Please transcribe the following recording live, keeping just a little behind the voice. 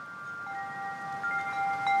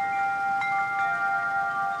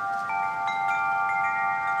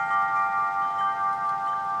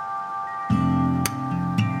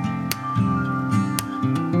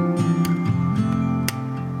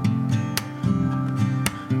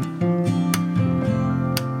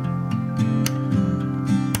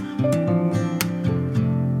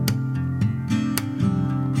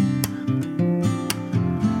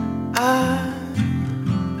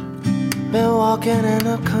walking in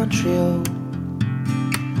a country road,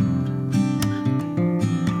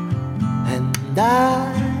 and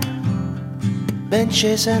I've been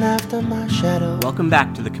chasing after my shadow. Welcome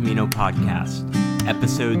back to the Camino podcast,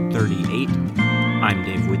 episode 38. I'm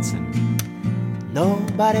Dave Whitson.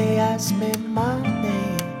 Nobody asked me my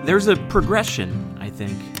name. There's a progression, I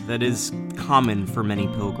think, that is common for many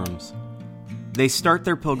pilgrims. They start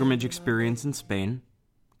their pilgrimage experience in Spain,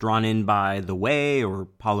 drawn in by the Way, or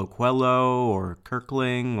Paulo Coelho, or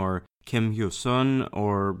Kirkling, or Kim Hyo-sun,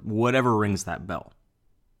 or whatever rings that bell.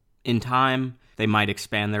 In time, they might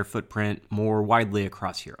expand their footprint more widely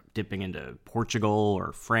across Europe, dipping into Portugal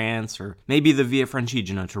or France, or maybe the Via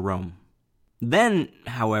Francigena to Rome. Then,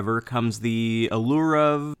 however, comes the allure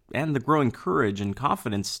of, and the growing courage and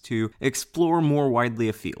confidence to explore more widely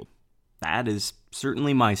afield. That is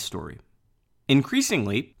certainly my story.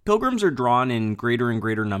 Increasingly, pilgrims are drawn in greater and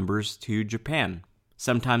greater numbers to Japan,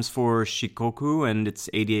 sometimes for Shikoku and its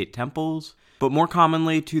 88 temples, but more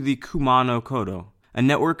commonly to the Kumano Kodo, a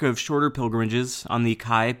network of shorter pilgrimages on the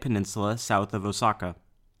Kai Peninsula south of Osaka.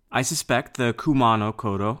 I suspect the Kumano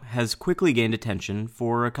Kodo has quickly gained attention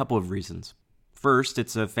for a couple of reasons. First,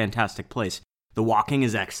 it's a fantastic place. The walking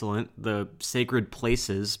is excellent, the sacred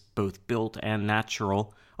places, both built and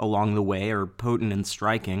natural, along the way are potent and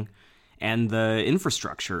striking, and the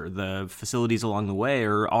infrastructure, the facilities along the way,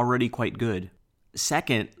 are already quite good.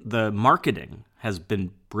 Second, the marketing has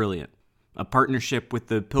been brilliant. A partnership with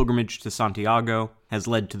the Pilgrimage to Santiago has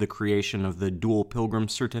led to the creation of the Dual Pilgrim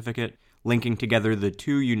Certificate, linking together the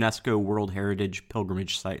two UNESCO World Heritage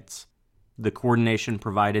pilgrimage sites. The coordination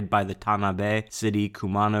provided by the Tanabe City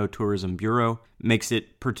Kumano Tourism Bureau makes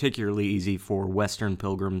it particularly easy for Western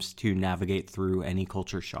pilgrims to navigate through any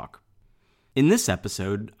culture shock. In this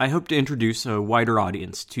episode, I hope to introduce a wider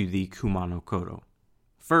audience to the Kumano Kodo.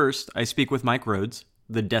 First, I speak with Mike Rhodes,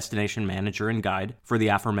 the destination manager and guide for the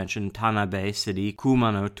aforementioned Tanabe City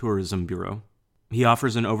Kumano Tourism Bureau. He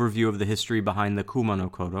offers an overview of the history behind the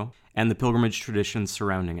Kumano Kodo and the pilgrimage traditions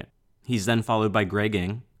surrounding it. He's then followed by Greg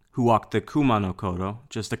Ng, who walked the Kumano Kodo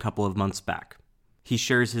just a couple of months back. He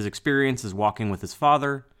shares his experiences walking with his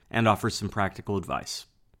father and offers some practical advice.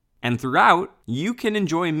 And throughout, you can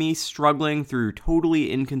enjoy me struggling through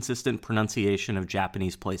totally inconsistent pronunciation of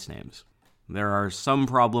Japanese place names. There are some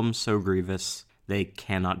problems so grievous, they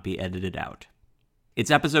cannot be edited out.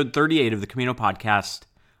 It's episode 38 of the Camino podcast.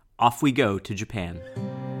 Off we go to Japan.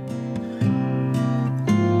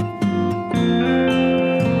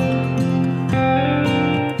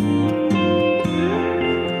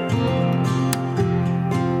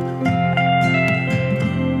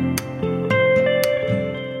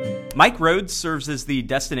 Mike Rhodes serves as the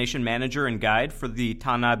destination manager and guide for the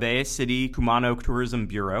Tanabe City Kumano Tourism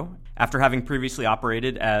Bureau, after having previously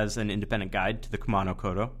operated as an independent guide to the Kumano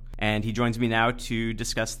Kodo. And he joins me now to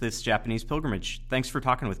discuss this Japanese pilgrimage. Thanks for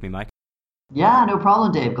talking with me, Mike. Yeah, no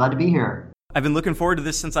problem, Dave. Glad to be here. I've been looking forward to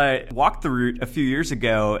this since I walked the route a few years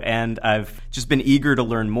ago, and I've just been eager to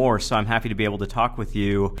learn more, so I'm happy to be able to talk with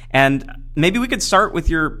you. And maybe we could start with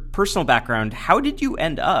your personal background. How did you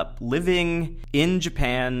end up living in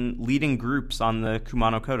Japan, leading groups on the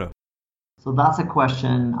Kumano Kodo? So that's a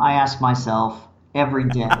question I ask myself every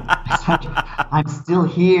day. I'm still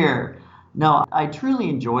here. No, I truly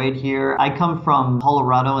enjoy it here. I come from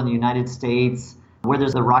Colorado in the United States, where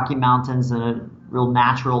there's the Rocky Mountains and a real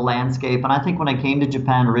natural landscape. And I think when I came to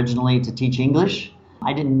Japan originally to teach English,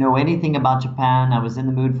 I didn't know anything about Japan. I was in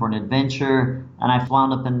the mood for an adventure, and I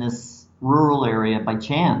wound up in this rural area by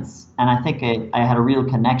chance. And I think I had a real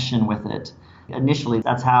connection with it. Initially,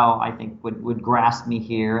 that's how I think would grasp me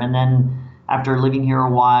here. And then after living here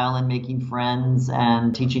a while and making friends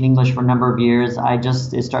and teaching English for a number of years,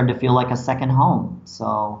 it started to feel like a second home.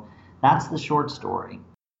 So that's the short story.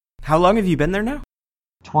 How long have you been there now?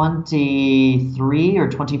 23 or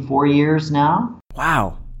 24 years now.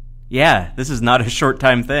 Wow. Yeah, this is not a short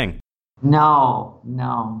time thing. No.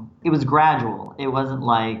 It was gradual. It wasn't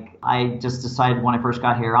like I just decided when I first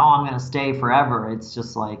got here, I'm going to stay forever. It's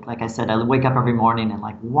just like I said, I wake up every morning and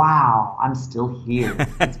like, wow, I'm still here.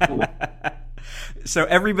 It's cool. So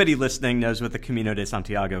everybody listening knows what the Camino de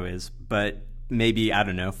Santiago is, but maybe,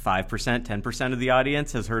 5%, 10% of the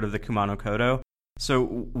audience has heard of the Kumano Kodo. So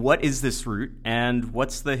what is this route, and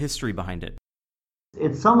what's the history behind it?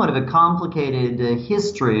 It's somewhat of a complicated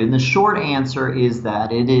history, and the short answer is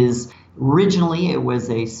that originally it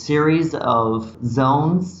was a series of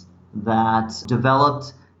zones that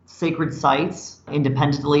developed sacred sites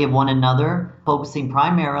independently of one another, focusing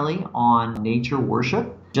primarily on nature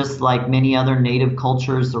worship. Just like many other native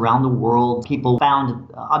cultures around the world, people found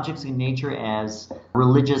objects in nature as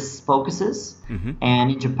religious focuses.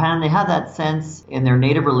 And in Japan, they have that sense in their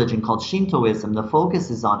native religion called Shintoism. The focus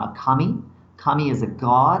is on a kami. Kami is a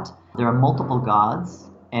god. There are multiple gods,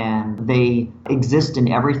 and they exist in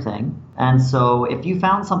everything. And so if you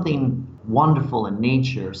found something wonderful in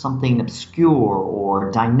nature, something obscure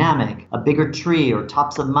or dynamic, a bigger tree or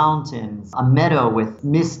tops of mountains, a meadow with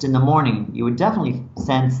mist in the morning, you would definitely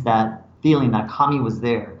sense that feeling that kami was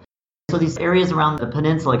there. So these areas around the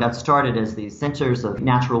peninsula got started as these centers of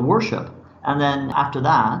natural worship. And then after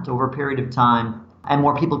that, over a period of time, and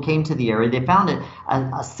more people came to the area, they found it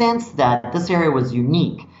a sense that this area was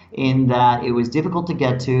unique in that it was difficult to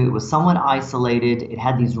get to, it was somewhat isolated, it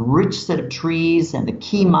had these rich set of trees and the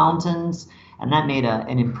key mountains, and that made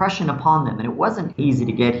an impression upon them, and it wasn't easy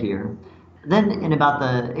to get here. Then in about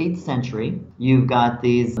the 8th century, you've got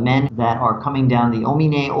these men that are coming down the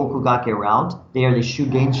Omine Okugake route. They are the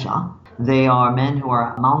Shugensha. They are men who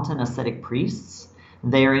are mountain ascetic priests.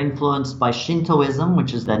 They are influenced by Shintoism,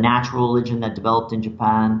 which is the natural religion that developed in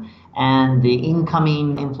Japan, and the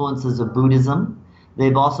incoming influences of Buddhism.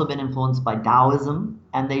 They've also been influenced by Taoism,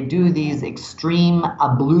 and they do these extreme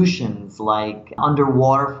ablutions like under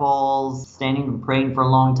waterfalls, standing and praying for a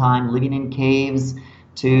long time, living in caves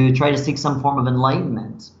to try to seek some form of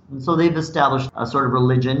enlightenment. And so they've established a sort of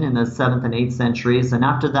religion in the 7th and 8th centuries, and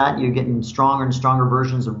after that you're getting stronger and stronger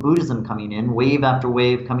versions of Buddhism coming in, wave after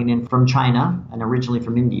wave coming in from China, and originally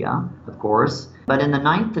from India, of course. But in the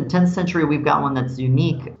 9th and 10th century we've got one that's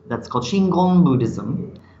unique, that's called Shingon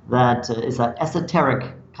Buddhism. That is an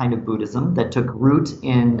esoteric kind of Buddhism that took root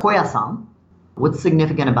in Koyasan. What's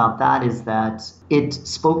significant about that is that it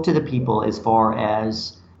spoke to the people as far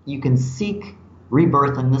as you can seek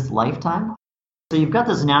rebirth in this lifetime. So you've got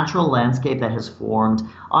this natural landscape that has formed.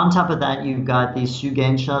 On top of that, you've got these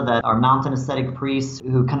Shugensha that are mountain ascetic priests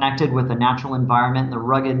who connected with the natural environment, the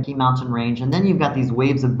rugged key mountain range. And then you've got these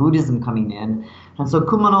waves of Buddhism coming in. And so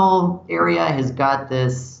Kumano area has got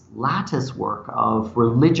this lattice work of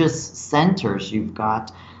religious centers. You've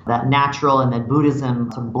got that natural and that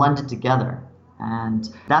Buddhism sort of blended together. And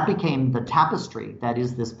that became the tapestry that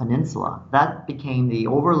is this peninsula. That became the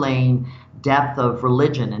overlaying depth of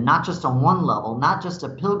religion, and not just on one level, not just a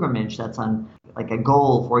pilgrimage that's on like a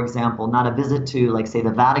goal, for example, not a visit to, like, say, the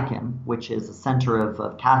Vatican, which is a center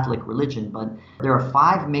of Catholic religion, but there are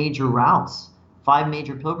 5 major routes, 5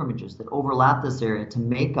 major pilgrimages that overlap this area to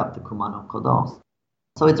make up the Kumano Kodo.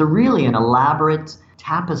 So it's really an elaborate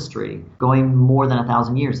tapestry going more than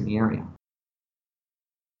 1,000 years in the area.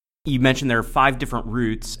 You mentioned there are 5 different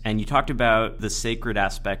routes, and you talked about the sacred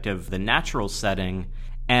aspect of the natural setting.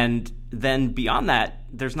 And then beyond that,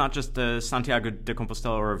 there's not just the Santiago de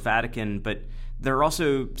Compostela or Vatican, but there are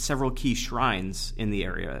also several key shrines in the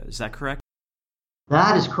area. Is that correct?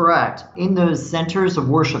 That is correct. In those centers of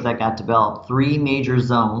worship that got developed, 3 major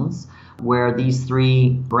zones, where these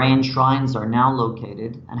 3 grand shrines are now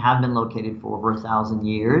located and have been located for over 1,000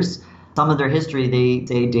 years. Some of their history, they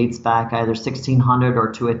say, dates back either 1,600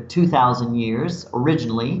 or to 2,000 years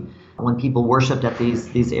originally, when people worshipped at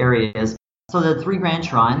these areas. So the 3 grand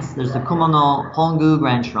shrines, there's the Kumano Hongu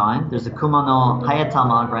Grand Shrine, there's the Kumano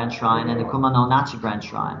Hayatama Grand Shrine, and the Kumano Nachi Grand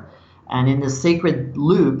Shrine. And in this sacred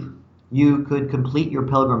loop, you could complete your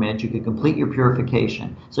pilgrimage, you could complete your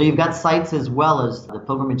purification. So you've got sites as well as the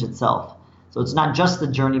pilgrimage itself. So it's not just the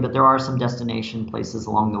journey, but there are some destination places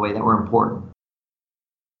along the way that were important.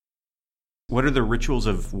 What are the rituals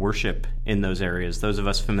of worship in those areas? Those of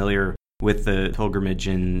us familiar with the pilgrimage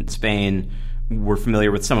in Spain, we're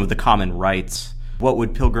familiar with some of the common rites. What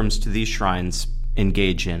would pilgrims to these shrines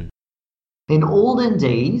engage in? In olden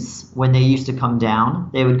days, when they used to come down,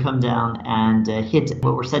 they would come down and hit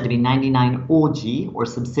what were said to be 99 oji, or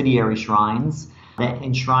subsidiary shrines, that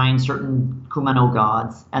enshrine certain Kumano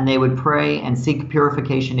gods, and they would pray and seek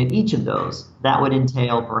purification at each of those. That would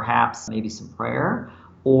entail perhaps maybe some prayer,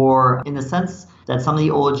 or in the sense that some of the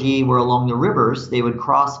oji were along the rivers, they would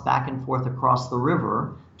cross back and forth across the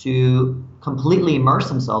river to completely immerse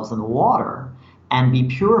themselves in the water and be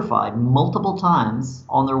purified multiple times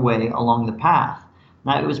on their way along the path.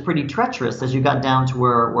 Now, it was pretty treacherous as you got down to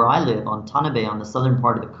where I live, on Tanabe, on the southern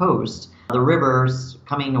part of the coast. The rivers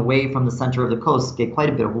coming away from the center of the coast get quite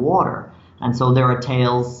a bit of water. And so there are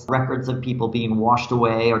tales, records of people being washed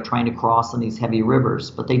away or trying to cross on these heavy rivers.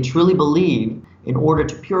 But they truly believe in order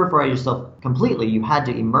to purify yourself completely, you had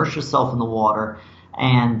to immerse yourself in the water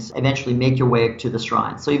and eventually make your way to the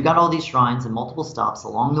shrine. So you've got all these shrines and multiple stops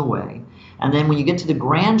along the way. And then when you get to the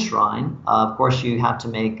grand shrine, of course, you have to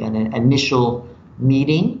make an initial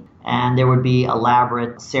meeting And there would be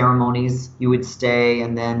elaborate ceremonies. You would stay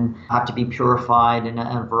and then have to be purified in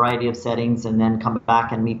a variety of settings and then come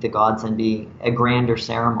back and meet the gods and be a grander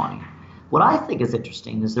ceremony. What I think is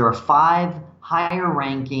interesting is there are 5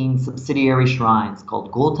 higher-ranking subsidiary shrines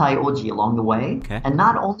called Gotai Oji along the way. Okay. And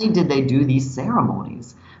not only did they do these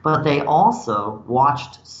ceremonies, but they also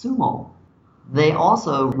watched sumo. They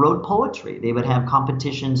also wrote poetry. They would have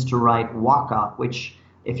competitions to write waka, which,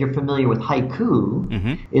 if you're familiar with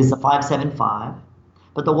haiku, is a 5-7-5.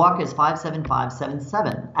 But the waka is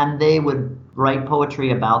 5-7-5-7-7. And they would write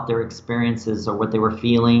poetry about their experiences or what they were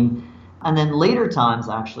feeling. And then later times,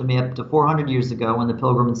 actually, maybe up to 400 years ago, when the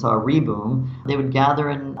pilgrims saw a reboom, they would gather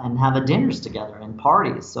and have a dinners together and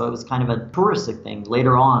parties. So it was kind of a touristic thing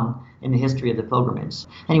later on in the history of the pilgrimage.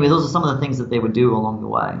 Anyway, those are some of the things that they would do along the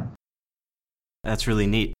way. That's really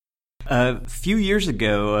neat. A few years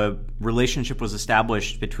ago, a relationship was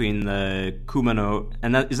established between the Kumano,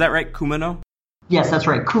 and is that right, Kumano? Yes, that's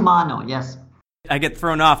right, Kumano, yes. I get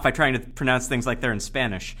thrown off by trying to pronounce things like they're in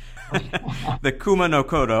Spanish. The Kumano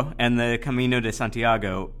Kodo and the Camino de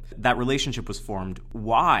Santiago, that relationship was formed.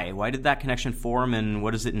 Why? Why did that connection form, and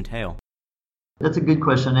what does it entail? That's a good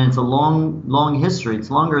question, and it's a long history. It's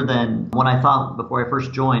longer than what I thought before I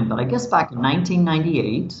first joined, but I guess back in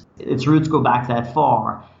 1998, its roots go back that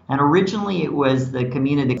far. And originally it was the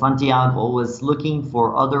Camino de Santiago was looking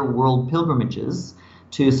for other world pilgrimages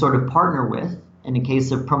to sort of partner with in a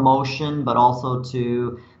case of promotion, but also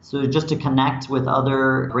just to connect with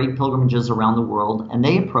other great pilgrimages around the world. And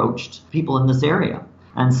they approached people in this area.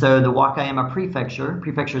 And so the Wakayama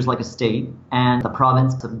prefecture is like a state, and the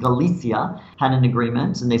province of Galicia had an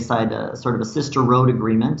agreement, and they signed a sort of a sister road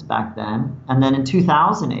agreement back then. And then in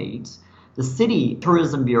 2008, the city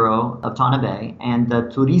tourism bureau of Tanabe and the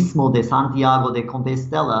Turismo de Santiago de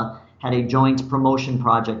Compostela had a joint promotion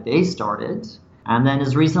project they started. And then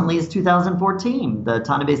as recently as 2014, the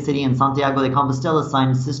Tanabe city and Santiago de Compostela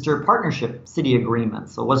signed sister partnership city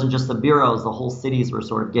agreements. So it wasn't just the bureaus, the whole cities were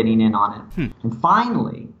sort of getting in on it. And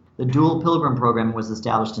finally, the dual pilgrim program was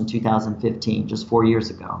established in 2015, just 4 years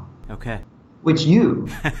ago. Okay. Which you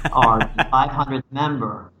are the 500th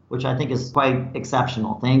member, which I think is quite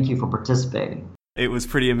exceptional. Thank you for participating. It was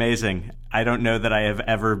pretty amazing. I don't know that I have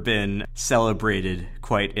ever been celebrated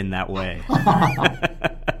quite in that way.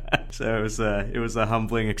 So it was a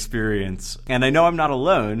humbling experience. And I know I'm not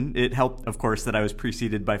alone. It helped, of course, that I was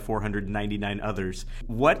preceded by 499 others.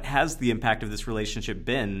 What has the impact of this relationship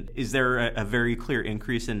been? Is there a very clear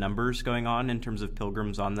increase in numbers going on in terms of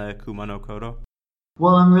pilgrims on the Kumano Kodo?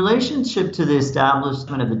 Well, in relationship to the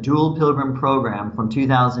establishment of the dual pilgrim program from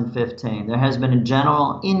 2015, there has been a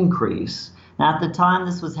general increase. At the time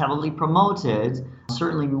this was heavily promoted,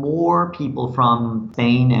 certainly more people from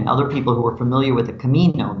Spain and other people who were familiar with the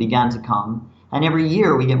Camino began to come. And every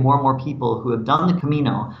year we get more and more people who have done the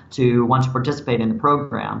Camino to want to participate in the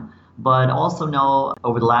program. But also know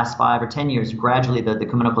over the last 5 or 10 years, gradually the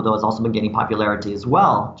Kumano Kodo has also been gaining popularity as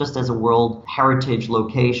well, just as a World Heritage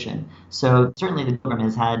location. So certainly the program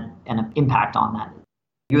has had an impact on that.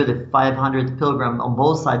 You're the 500th pilgrim on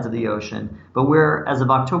both sides of the ocean, but as of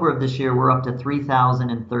October of this year, we're up to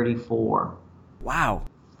 3,034. Wow.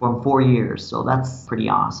 From 4 years, so that's pretty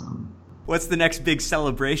awesome. What's the next big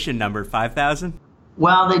celebration number, 5,000?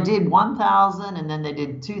 Well, they did 1,000 and then they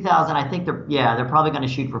did 2,000. I think they're probably going to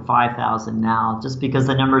shoot for 5,000 now, just because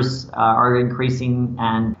the numbers are increasing,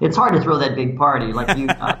 and it's hard to throw that big party like you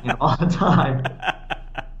all the time.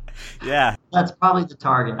 Yeah. That's probably the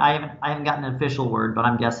target. I haven't gotten an official word, but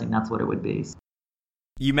I'm guessing that's what it would be.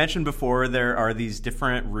 You mentioned before there are these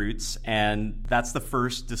different routes, and that's the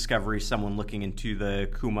first discovery someone looking into the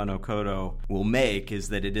Kumano Kodo will make, is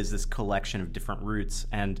that it is this collection of different routes.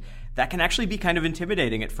 And that can actually be kind of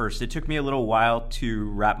intimidating at first. It took me a little while to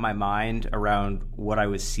wrap my mind around what I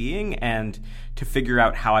was seeing and to figure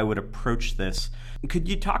out how I would approach this. Could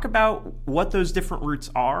you talk about what those different routes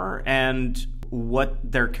are and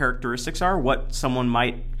what their characteristics are, what someone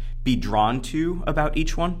might be drawn to about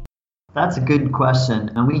each one? That's a good question.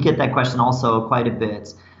 And we get that question also quite a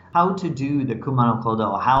bit. How to do the Kumano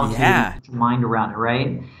Kodo, how to get your mind around it,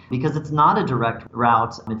 right? Because it's not a direct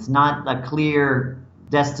route. It's not a clear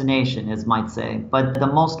destination, as might say. But the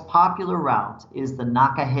most popular route is the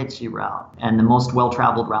Nakahechi route, and the most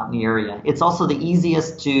well-traveled route in the area. It's also the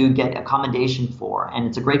easiest to get accommodation for, and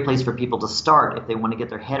it's a great place for people to start if they want to get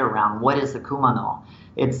their head around what is the Kumano.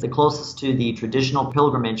 It's the closest to the traditional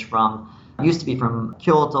pilgrimage used to be from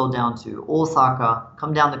Kyoto down to Osaka,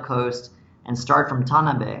 come down the coast, and start from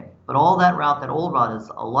Tanabe. But all that route, that old route,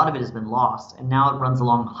 a lot of it has been lost, and now it runs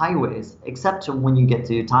along highways, except to when you get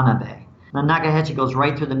to Tanabe. The Nakahechi goes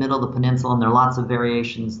right through the middle of the peninsula, and there are lots of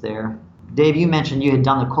variations there. Dave, you mentioned you had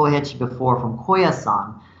done the Kohechi before from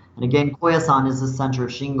Koyasan. And again, Koyasan is the center of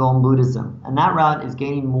Shingon Buddhism. And that route is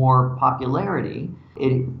gaining more popularity.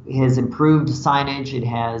 It has improved signage. It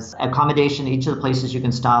has accommodation at each of the places you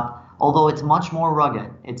can stop, although it's much more rugged.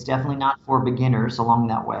 It's definitely not for beginners along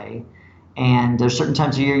that way. And there's certain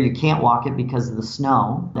times of year you can't walk it because of the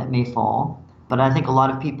snow that may fall. But I think a lot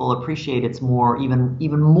of people appreciate its more,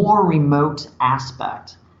 even more remote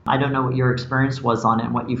aspect. I don't know what your experience was on it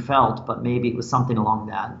and what you felt, but maybe it was something along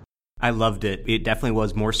that. I loved it. It definitely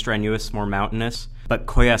was more strenuous, more mountainous. But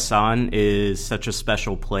Koyasan is such a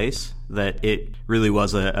special place that it really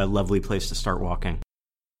was a lovely place to start walking.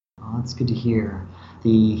 Oh, that's good to hear.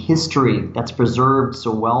 The history that's preserved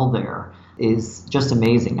so well there is just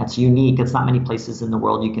amazing. That's unique. It's not many places in the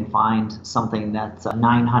world you can find something that's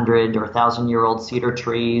 900 or 1,000-year-old cedar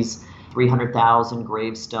trees, 300,000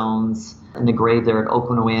 gravestones, and the grave there at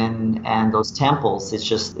Okuno Inn and those temples.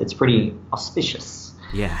 It's pretty auspicious.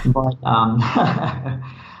 Yeah. But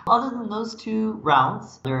other than those two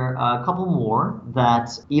routes, there are a couple more that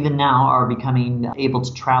even now are becoming able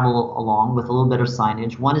to travel along with a little bit of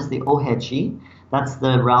signage. One is the Ohechi. That's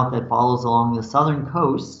the route that follows along the southern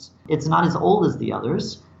coast. It's not as old as the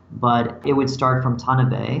others, but it would start from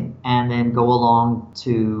Tanabe and then go along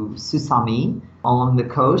to Susami along the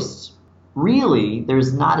coast. Really,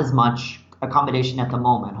 there's not as much accommodation at the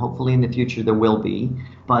moment. Hopefully in the future there will be,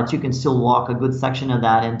 but you can still walk a good section of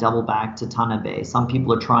that and double back to Tanabe. Some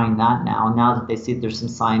people are trying that now that they see there's some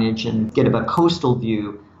signage and get a coastal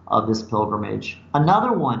view of this pilgrimage.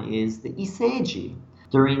 Another one is the Iseiji.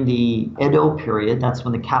 During the Edo period, that's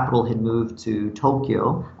when the capital had moved to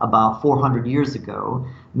Tokyo about 400 years ago.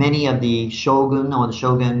 Many of the shogun or the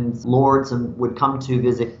shogun's lords would come to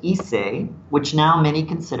visit Ise, which now many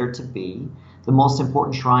consider to be the most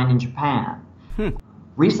important shrine in Japan.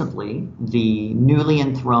 Recently, the newly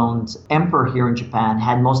enthroned emperor here in Japan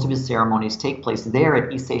had most of his ceremonies take place there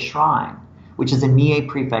at Ise Shrine, which is in Mie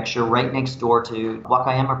Prefecture, right next door to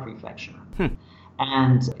Wakayama Prefecture.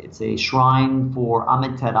 And it's a shrine for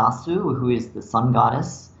Amaterasu, who is the sun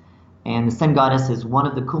goddess. And the sun goddess is one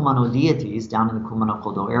of the Kumano deities down in the Kumano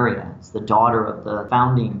Kodo area. It's the daughter of the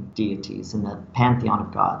founding deities in the pantheon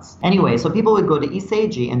of gods. Anyway, so people would go to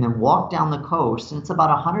Iseiji and then walk down the coast, and it's about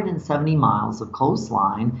 170 miles of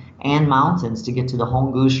coastline and mountains to get to the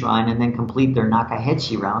Hongu Shrine and then complete their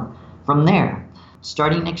Nakahechi route from there.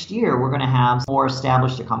 Starting next year, we're going to have more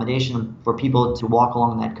established accommodation for people to walk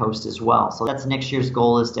along that coast as well. So that's next year's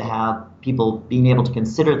goal, is to have people being able to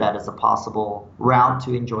consider that as a possible route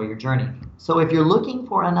to enjoy your journey. So if you're looking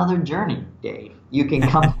for another journey, Dave, you can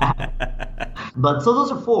come back. But so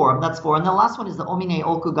those are four. That's four. And the last one is the Omine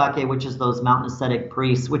Okugake, which is those mountain ascetic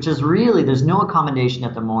priests, which is really, there's no accommodation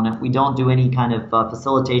at the moment. We don't do any kind of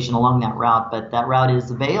facilitation along that route, but that route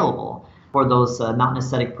is available for those mountain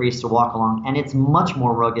ascetic priests to walk along, and it's much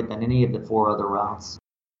more rugged than any of the four other routes.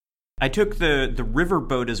 I took the river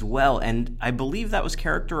boat as well, and I believe that was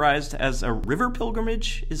characterized as a river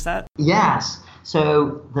pilgrimage. Is that? Yes.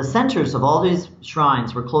 So the centers of all these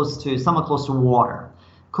shrines were somewhat close to water.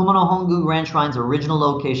 Kumano Hongu Grand Shrine's original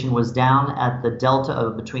location was down at the delta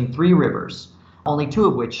of between three rivers, only two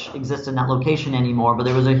of which exist in that location anymore, but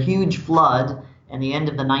there was a huge flood in the end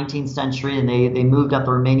of the 19th century, and they moved up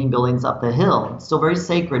the remaining buildings up the hill. It's still very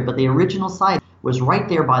sacred, but the original site was right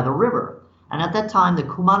there by the river. And at that time, the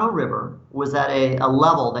Kumano River was at a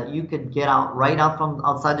level that you could get right out from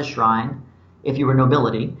outside the shrine, if you were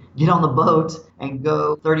nobility, get on the boat and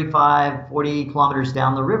go 35, 40 kilometers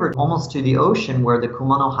down the river, almost to the ocean where the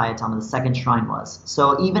Kumano Hayatama, the second shrine, was.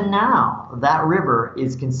 So even now, that river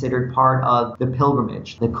is considered part of the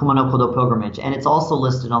pilgrimage, the Kumano Kodo pilgrimage, and it's also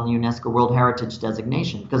listed on the UNESCO World Heritage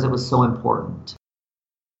designation because it was so important.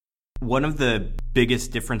 One of the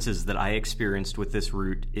biggest differences that I experienced with this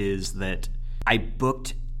route is that I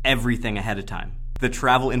booked everything ahead of time. The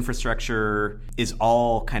travel infrastructure is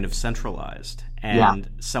all kind of centralized, and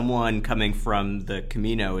someone coming from the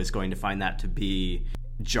Camino is going to find that to be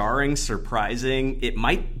jarring, surprising. It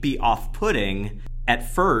might be off-putting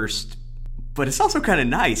at first, but it's also kind of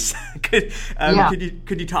nice. Could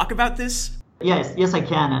you talk about this? Yes, I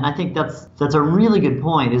can, and I think that's a really good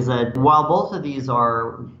point. Is that while both of these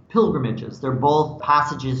are pilgrimages, they're both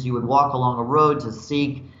passages you would walk along a road to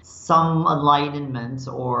seek some enlightenment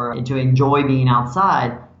or to enjoy being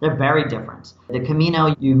outside, they're very different. The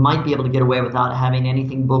Camino, you might be able to get away without having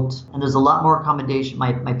anything booked, and there's a lot more accommodation.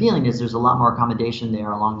 My feeling is there's a lot more accommodation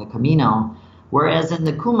there along the Camino, whereas in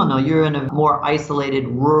the Kumano, you're in a more isolated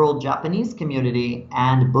rural Japanese community,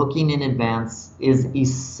 and booking in advance is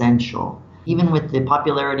essential. Even with the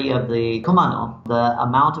popularity of the Kumano, the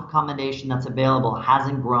amount of accommodation that's available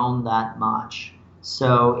hasn't grown that much.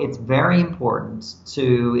 So it's very important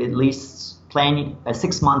to at least plan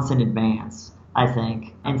 6 months in advance, I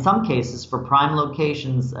think. In some cases, for prime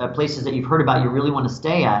locations, places that you've heard about you really want to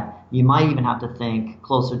stay at, you might even have to think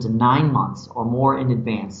closer to 9 months or more in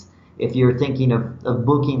advance if you're thinking of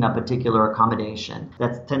booking a particular accommodation.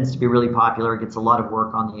 That tends to be really popular, gets a lot of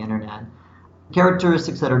work on the internet.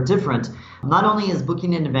 Characteristics that are different. Not only is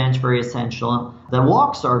booking in advance very essential, the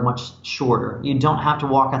walks are much shorter. You don't have to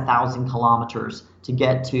walk 1,000 kilometers to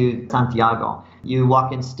get to Santiago. You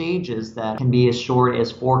walk in stages that can be as short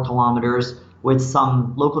as 4 kilometers with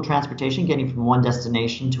some local transportation getting from one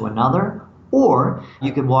destination to another. Or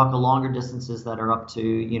you could walk longer distances that are up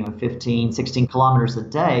to 15, 16 kilometers a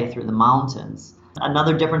day through the mountains.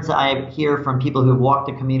 Another difference that I hear from people who've walked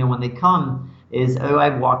the Camino when they come is,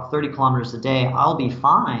 I've walked 30 kilometers a day, I'll be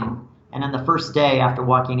fine. And then the first day after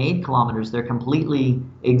walking 8 kilometers, they're completely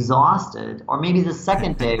exhausted. Or maybe the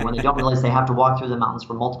second day when they don't realize they have to walk through the mountains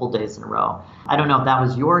for multiple days in a row. I don't know if that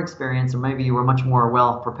was your experience or maybe you were much more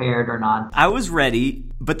well prepared or not. I was ready,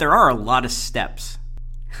 but there are a lot of steps.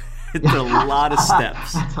 It's a lot of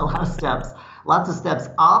steps. It's a lot of steps. Lots of steps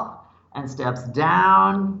up and steps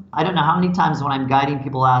down. I don't know how many times when I'm guiding,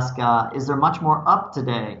 people ask, is there much more up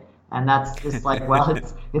today? And that's just like, well,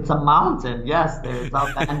 it's a mountain. Yes, there's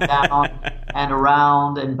up and down and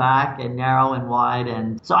around and back and narrow and wide.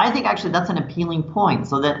 And so I think actually that's an appealing point.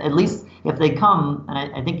 So that at least if they come,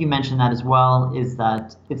 and I think you mentioned that as well, is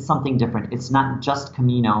that it's something different. It's not just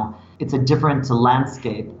Camino. It's a different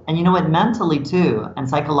landscape. And you know what, mentally too, and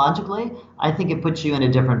psychologically, I think it puts you in a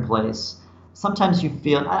different place. Sometimes you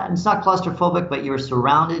feel, it's not claustrophobic, but you're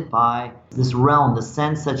surrounded by this realm, the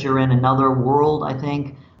sense that you're in another world, I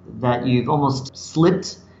think, that you've almost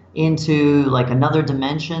slipped into like another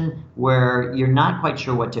dimension where you're not quite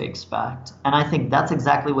sure what to expect. And I think that's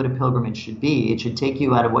exactly what a pilgrimage should be. It should take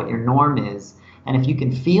you out of what your norm is. And if you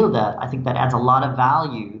can feel that, I think that adds a lot of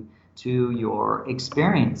value to your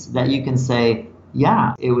experience, that you can say,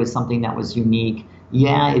 yeah, it was something that was unique.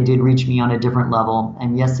 Yeah, it did reach me on a different level.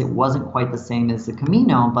 And yes, it wasn't quite the same as the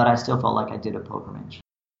Camino, but I still felt like I did a pilgrimage.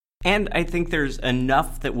 And I think there's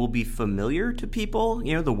enough that will be familiar to people.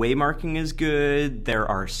 The waymarking is good. There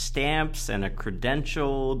are stamps and a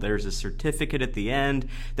credential. There's a certificate at the end.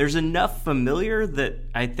 There's enough familiar that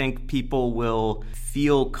I think people will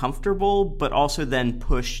feel comfortable, but also then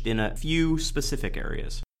pushed in a few specific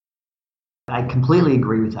areas. I completely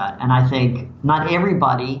agree with that. And I think not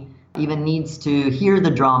everybody even needs to hear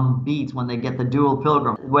the drum beat when they get the dual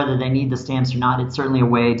pilgrim. Whether they need the stamps or not, it's certainly a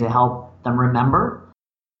way to help them remember.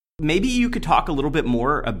 Maybe you could talk a little bit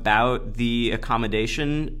more about the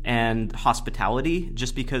accommodation and hospitality,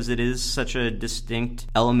 just because it is such a distinct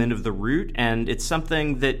element of the route, and it's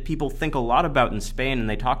something that people think a lot about in Spain and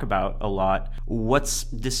they talk about a lot. What's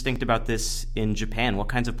distinct about this in Japan? What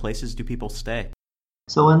kinds of places do people stay?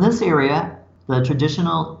 So in this area, the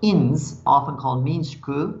traditional inns, often called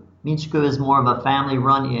minshku is more of a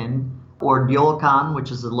family-run inn, or ryokan,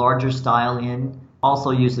 which is a larger style inn,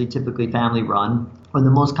 also usually typically family-run, are the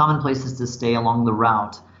most common places to stay along the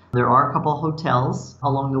route. There are a couple hotels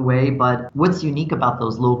along the way, but what's unique about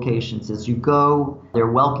those locations is you go, they're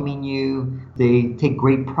welcoming you, they take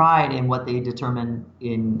great pride in what they determine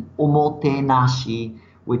in omotenashi,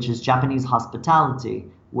 which is Japanese hospitality,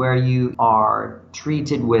 where you are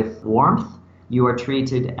treated with warmth, you are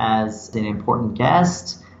treated as an important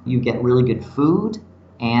guest, you get really good food,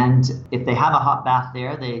 and if they have a hot bath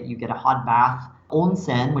there, you get a hot bath.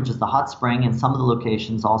 Onsen, which is the hot spring, in some of the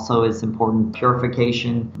locations also is important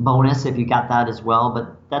purification bonus if you got that as well.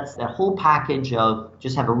 But that's the whole package of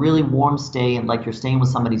just have a really warm stay and like you're staying with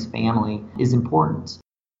somebody's family is important.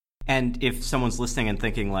 And if someone's listening and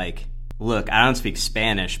thinking like, look, I don't speak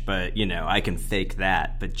Spanish, but I can fake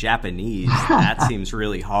that. But Japanese, that seems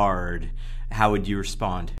really hard. How would you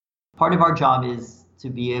respond? Part of our job is to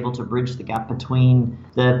be able to bridge the gap between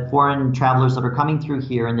the foreign travelers that are coming through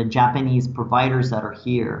here and the Japanese providers that are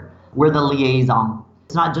here. We're the liaison.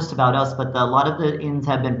 It's not just about us, but a lot of the inns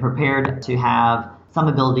have been prepared to have some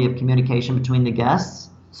ability of communication between the guests.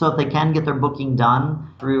 So if they can get their booking done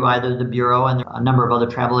through either the Bureau and a number of other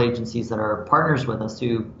travel agencies that are partners with us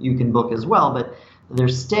who you can book as well, but their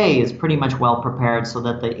stay is pretty much well prepared so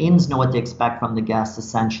that the inns know what to expect from the guests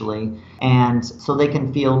essentially. And so they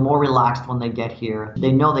can feel more relaxed when they get here.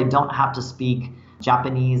 They know they don't have to speak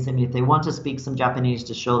Japanese. I mean, if they want to speak some Japanese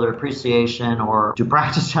to show their appreciation or to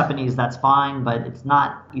practice Japanese, that's fine, but it's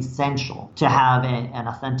not essential to have an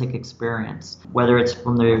authentic experience, whether it's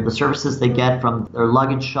from the services they get from their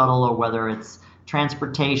luggage shuttle or whether it's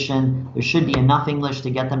transportation. There should be enough English to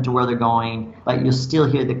get them to where they're going, but you'll still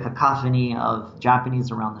hear the cacophony of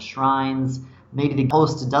Japanese around the shrines. Maybe the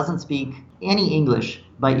host doesn't speak any English,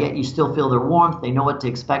 but yet you still feel their warmth. They know what to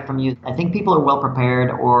expect from you. I think people are well prepared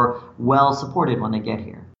or well supported when they get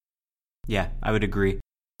here. Yeah, I would agree.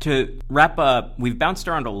 To wrap up, we've bounced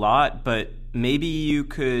around a lot, but maybe you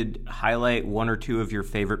could highlight one or two of your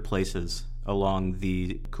favorite places along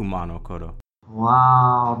the Kumano Kodo.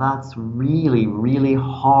 Wow, that's really, really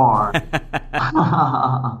hard.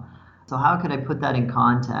 So how could I put that in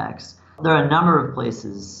context? There are a number of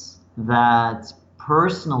places that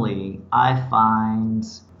personally I find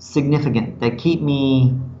significant, that keep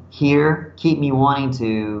me here, keep me wanting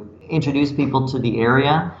to introduce people to the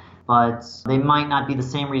area, but they might not be the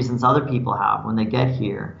same reasons other people have when they get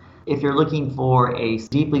here. If you're looking for a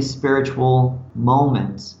deeply spiritual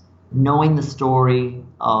moment, knowing the story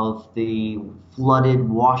of the flooded,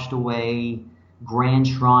 washed away grand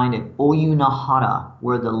shrine at Oyunahara,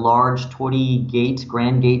 where the large torii gate,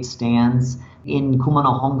 grand gate stands in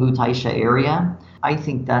Kumano Hongu Taisha area, I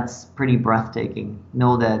think that's pretty breathtaking.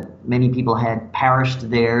 Know that many people had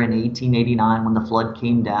perished there in 1889 when the flood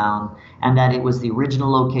came down, and that it was the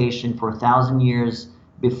original location for 1,000 years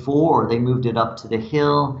before they moved it up to the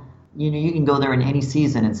hill. You can go there in any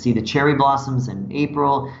season and see the cherry blossoms in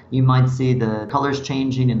April. You might see the colors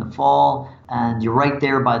changing in the fall, and you're right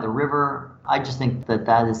there by the river. I just think that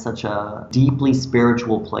that is such a deeply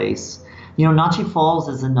spiritual place. Nachi Falls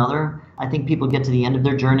is another. I think people get to the end of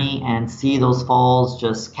their journey and see those falls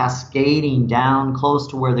just cascading down close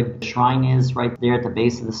to where the shrine is, right there at the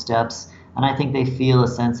base of the steps. And I think they feel a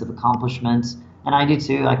sense of accomplishment. And I do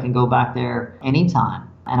too. I can go back there anytime,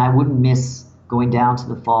 and I wouldn't miss going down to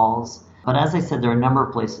the falls. But as I said, there are a number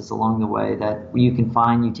of places along the way that you can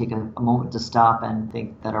find, you take a moment to stop and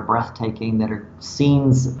think, that are breathtaking, that are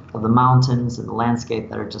scenes of the mountains and the landscape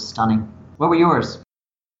that are just stunning. What were yours?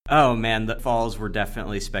 Oh man, the falls were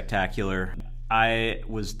definitely spectacular. I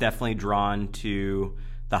was definitely drawn to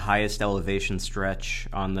the highest elevation stretch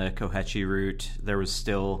on the Kohechi route. There was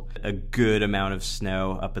still a good amount of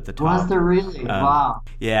snow up at the top. Was there really? Wow.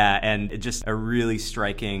 Yeah, and just a really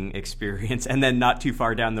striking experience. And then not too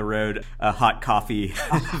far down the road, a hot coffee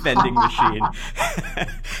vending machine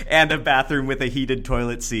and a bathroom with a heated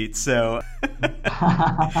toilet seat. So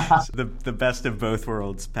the best of both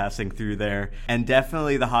worlds passing through there. And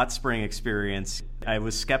definitely the hot spring experience. I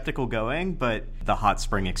was skeptical going, but the hot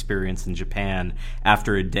spring experience in Japan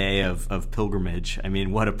after a day of pilgrimage, I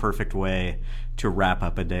mean, what a perfect way to wrap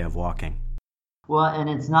up a day of walking. Well, and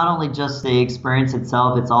it's not only just the experience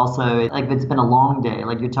itself, it's also, like, it's been a long day.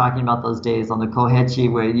 Like, you're talking about those days on the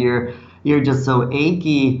Kohechi where you're just so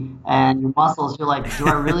achy and your muscles, you're like, is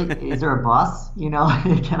there a bus? Can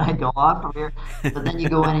I go off from here? But then you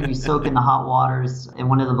go in and you soak in the hot waters in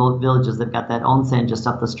one of the villages. They've got that onsen just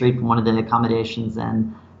up the street from one of the accommodations,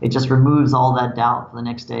 and it just removes all that doubt for the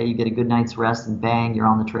next day. You get a good night's rest and bang, you're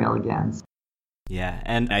on the trail again. Yeah,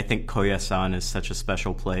 and I think Koyasan is such a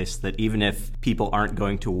special place that even if people aren't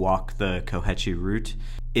going to walk the Kohechi route,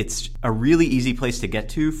 it's a really easy place to get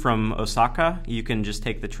to from Osaka. You can just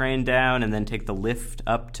take the train down and then take the lift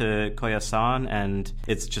up to Koyasan, and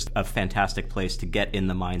it's just a fantastic place to get in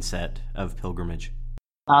the mindset of pilgrimage.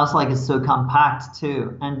 I also like it's so compact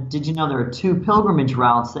too. And did you know there are 2 pilgrimage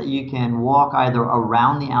routes that you can walk either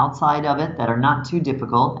around the outside of it that are not too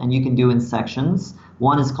difficult and you can do in sections.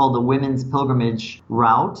 One is called the Women's Pilgrimage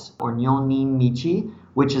Route, or Nyonin Michi,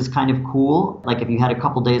 which is kind of cool. Like if you had a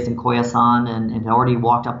couple days in Koyasan and had already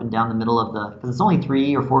walked up and down the middle of because it's only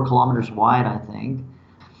 3 or 4 kilometers wide, I think.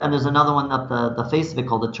 And there's another one up the face of it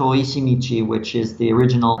called the Choishi Michi, which is the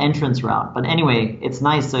original entrance route. But anyway, it's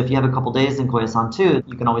nice. So if you have a couple days in Koyasan too,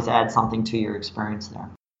 you can always add something to your experience there.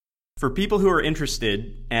 For people who are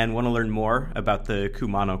interested and want to learn more about the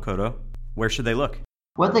Kumano Kodo, where should they look?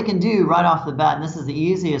 What they can do right off the bat, and this is the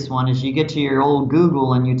easiest one, is you get to your old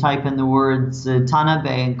Google and you type in the words Tanabe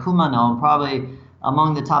and Kumano, and probably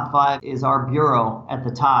among the top 5 is our bureau at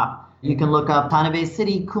the top. You can look up Tanabe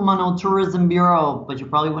City Kumano Tourism Bureau, but you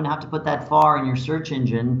probably wouldn't have to put that far in your search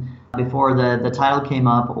engine before the title came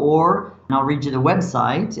up. Or, and I'll read you the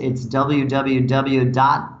website, it's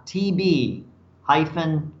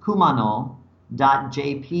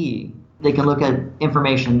www.tb-kumano.jp. They can look at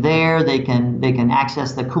information there. They can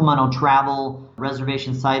access the Kumano travel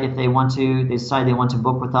reservation site if they decide they want to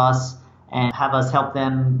book with us and have us help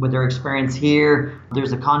them with their experience here.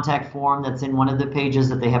 There's a contact form that's in one of the pages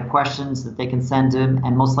that they have questions that they can send them,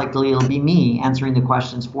 and most likely it'll be me answering the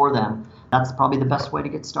questions for them. That's probably the best way to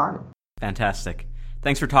get started. Fantastic.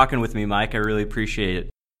 Thanks for talking with me, Mike. I really appreciate it.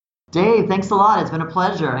 Dave, thanks a lot. It's been a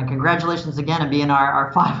pleasure. And congratulations again on being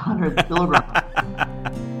our 500th pilgrim.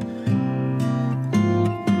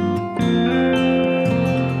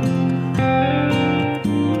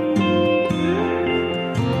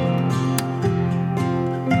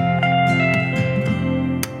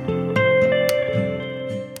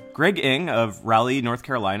 Greg Ng of Raleigh, North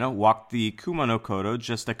Carolina, walked the Kumano Kodo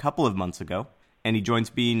just a couple of months ago, and he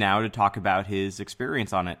joins me now to talk about his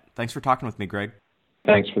experience on it. Thanks for talking with me, Greg.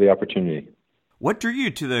 Thanks for the opportunity. What drew you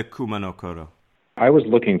to the Kumano Kodo? I was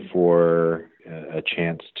looking for a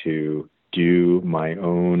chance to do my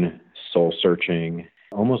own soul searching,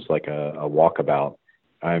 almost like a walkabout.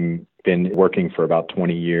 I've been working for about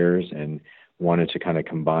 20 years and wanted to kind of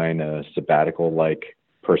combine a sabbatical-like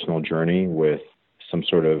personal journey with some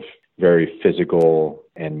sort of very physical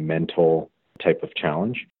and mental type of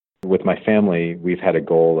challenge. With my family, we've had a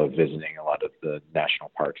goal of visiting a lot of the national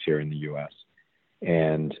parks here in the U.S.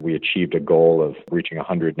 And we achieved a goal of reaching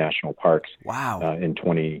 100 national parks in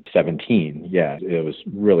 2017. Yeah, it was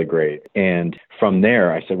really great. And from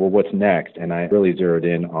there, I said, well, what's next? And I really zeroed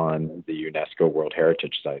in on the UNESCO World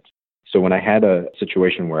Heritage sites. So when I had a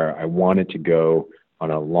situation where I wanted to go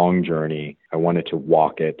on a long journey, I wanted to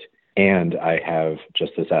walk it, and I have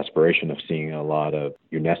just this aspiration of seeing a lot of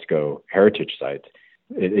UNESCO heritage sites,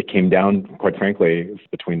 it came down, quite frankly,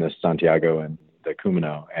 between the Santiago and the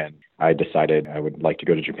Kumano, and I decided I would like to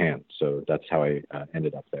go to Japan. So that's how I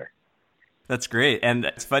ended up there. That's great. And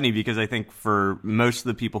it's funny because I think for most of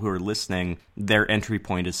the people who are listening, their entry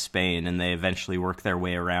point is Spain, and they eventually work their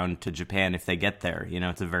way around to Japan if they get there. You know,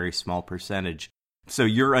 it's a very small percentage. So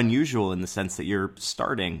you're unusual in the sense that you're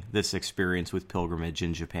starting this experience with pilgrimage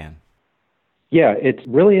in Japan. Yeah, it's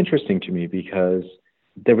really interesting to me because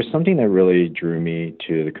there was something that really drew me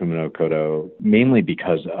to the Kumano Kodo, mainly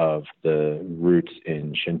because of the roots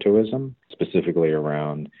in Shintoism, specifically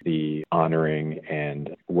around the honoring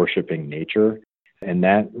and worshiping nature. And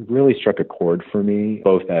that really struck a chord for me,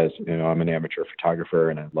 both as, you know, I'm an amateur photographer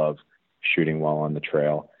and I love shooting while on the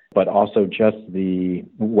trail, but also just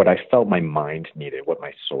what I felt my mind needed, what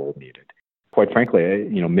my soul needed. Quite frankly,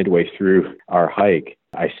 you know, midway through our hike,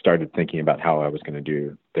 I started thinking about how I was going to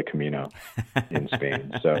do the Camino in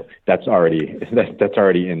Spain. So that's already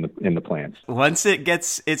in the plans. Once it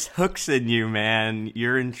gets its hooks in you, man,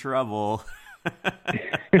 you're in trouble.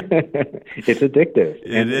 It's addictive.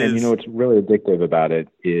 It is. And you know what's really addictive about it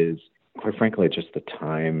is, quite frankly, just the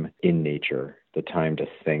time in nature, the time to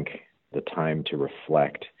think, the time to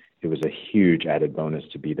reflect. It was a huge added bonus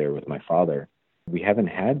to be there with my father. We haven't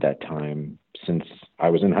had that time since I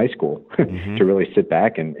was in high school to really sit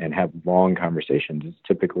back and have long conversations. It's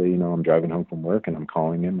typically, you know, I'm driving home from work and I'm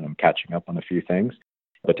calling him and I'm catching up on a few things.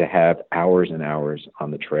 But to have hours and hours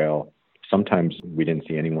on the trail, sometimes we didn't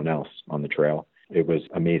see anyone else on the trail. It was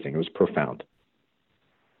amazing. It was profound.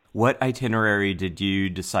 What itinerary did you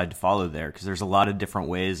decide to follow there? Because there's a lot of different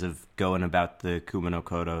ways of going about the Kumano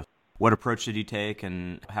Kodo. What approach did you take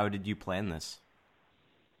and how did you plan this?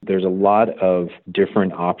 There's a lot of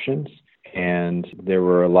different options, and there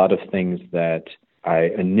were a lot of things that I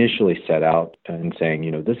initially set out and saying, you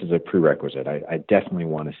know, this is a prerequisite. I definitely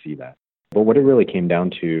want to see that. But what it really came down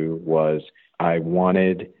to was I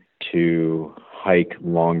wanted to hike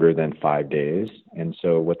longer than 5 days. And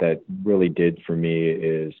so what that really did for me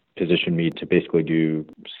is position me to basically do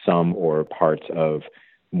some or parts of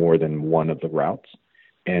more than one of the routes.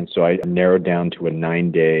 And so I narrowed down to a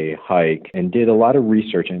 9-day hike and did a lot of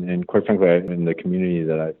research. And quite frankly, in the community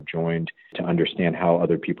that I've joined to understand how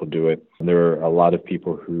other people do it, there are a lot of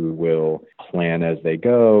people who will plan as they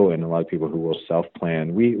go and a lot of people who will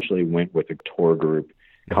self-plan. We actually went with a tour group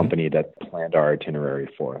company that planned our itinerary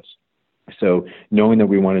for us. So knowing that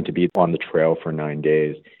we wanted to be on the trail for 9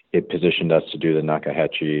 days, it positioned us to do the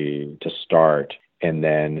Nakahechi to start and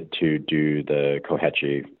then to do the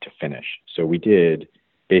Kohechi to finish. So we did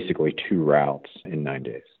basically 2 routes in 9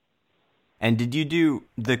 days. And did you do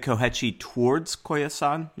the Kohechi towards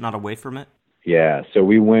Koyasan, not away from it? Yeah, so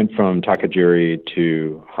we went from Takajiri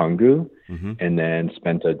to Hongu and then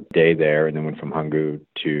spent a day there and then went from Hongu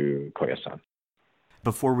to Koyasan.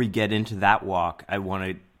 Before we get into that walk, I want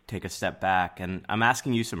to take a step back, and I'm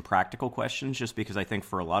asking you some practical questions just because I think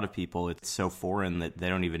for a lot of people it's so foreign that they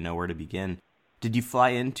don't even know where to begin. Did you fly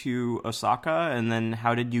into Osaka, and then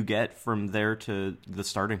how did you get from there to the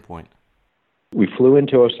starting point? We flew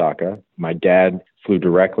into Osaka. My dad flew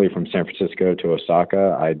directly from San Francisco to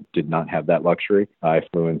Osaka. I did not have that luxury. I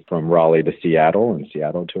flew in from Raleigh to Seattle and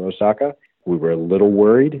Seattle to Osaka. We were a little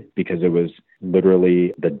worried because it was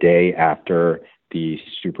literally the day after the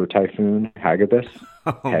super typhoon Hagibis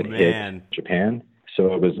had hit Japan.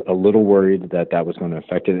 So I was a little worried that that was going to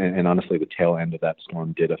affect it. And honestly, the tail end of that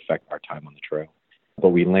storm did affect our time on the trail. But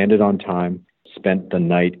we landed on time, spent the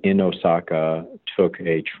night in Osaka, took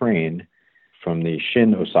a train from the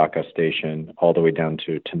Shin Osaka station all the way down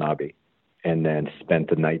to Tanabe, and then spent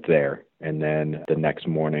the night there. And then the next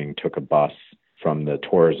morning took a bus from the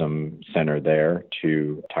tourism center there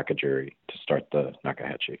to Takajiri to start the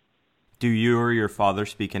Nakahechi. Do you or your father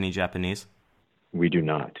speak any Japanese? We do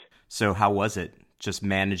not. So how was it, just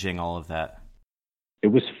managing all of that? It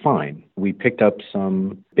was fine. We picked up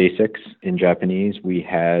some basics in Japanese. We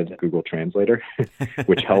had Google Translator,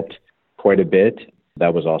 which helped quite a bit.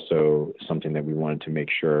 That was also something that we wanted to make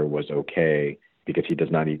sure was okay because he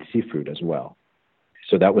does not eat seafood as well.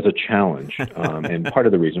 So that was a challenge, and part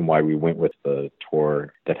of the reason why we went with the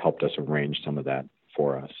tour that helped us arrange some of that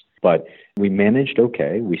for us. But we managed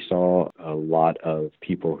okay. We saw a lot of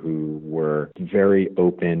people who were very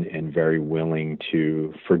open and very willing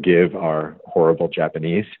to forgive our horrible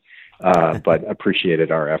Japanese, but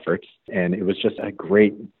appreciated our efforts. And it was just a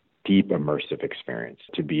great, deep, immersive experience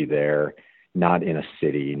to be there, not in a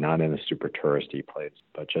city, not in a super touristy place,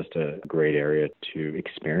 but just a great area to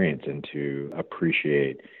experience and to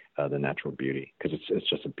appreciate the natural beauty, because it's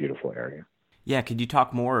just a beautiful area. Yeah, could you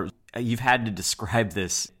talk more? You've had to describe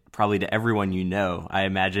this probably to everyone you know. I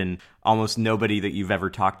imagine almost nobody that you've ever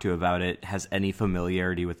talked to about it has any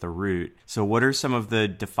familiarity with the route. So what are some of the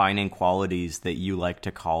defining qualities that you like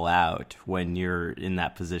to call out when you're in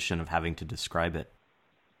that position of having to describe it?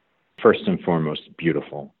 First and foremost,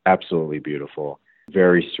 beautiful, absolutely beautiful,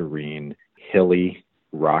 very serene, hilly,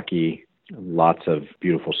 rocky, lots of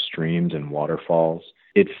beautiful streams and waterfalls.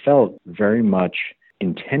 It felt very much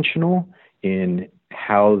intentional in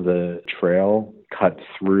how the trail cut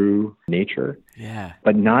through nature,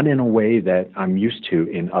 but not in a way that I'm used to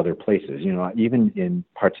in other places. You know, even in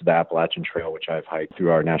parts of the Appalachian Trail, which I've hiked through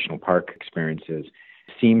our national park experiences,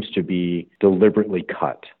 seems to be deliberately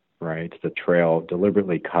cut. Right? The trail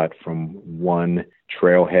deliberately cut from one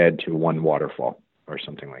trailhead to one waterfall or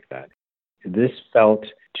something like that. This felt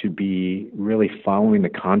to be really following the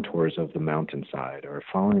contours of the mountainside or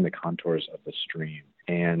following the contours of the stream.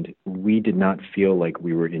 And we did not feel like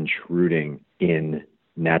we were intruding in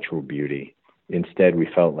natural beauty. Instead, we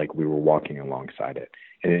felt like we were walking alongside it.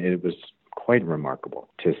 And it was quite remarkable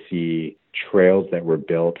to see trails that were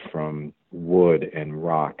built from wood and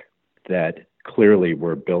rock that clearly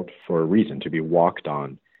were built for a reason, to be walked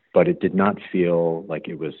on, but it did not feel like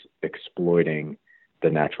it was exploiting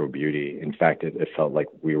the natural beauty. In fact, it felt like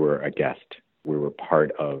we were a guest. We were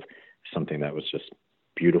part of something that was just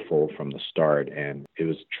beautiful from the start, and it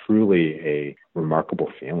was truly a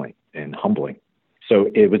remarkable feeling and humbling.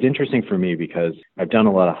 So it was interesting for me because I've done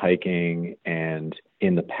a lot of hiking, and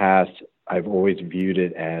in the past, I've always viewed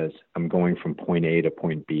it as I'm going from point A to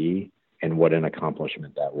point B, and what an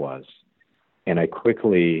accomplishment that was. And I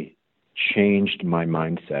quickly changed my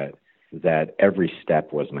mindset that every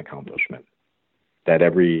step was an accomplishment, that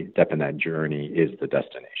every step in that journey is the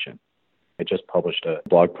destination. I just published a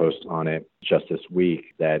blog post on it just this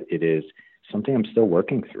week that it is something I'm still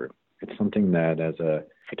working through. It's something that as a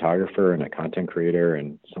photographer and a content creator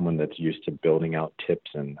and someone that's used to building out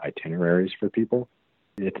tips and itineraries for people,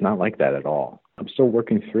 it's not like that at all. I'm still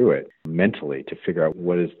working through it mentally to figure out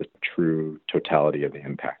what is the true totality of the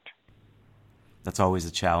impact. That's always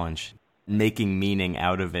a challenge, making meaning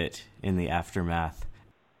out of it in the aftermath.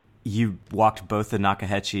 You walked both the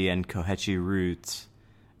Nakahechi and Kohechi routes,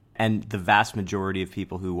 and the vast majority of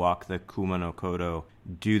people who walk the Kumano Kodo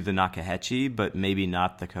do the Nakahechi, but maybe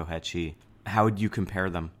not the Kohechi. How would you compare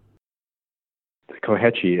them? The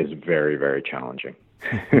Kohechi is very, very challenging.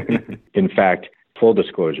 In fact, full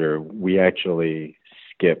disclosure, we actually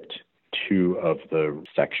skipped 2 of the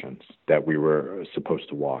sections that we were supposed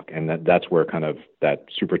to walk. And that's where kind of that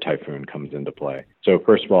super typhoon comes into play. So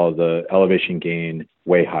first of all, the elevation gain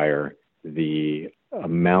way higher. The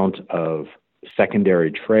amount of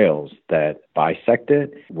secondary trails that bisect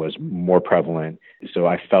it was more prevalent. So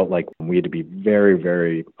I felt like we had to be very,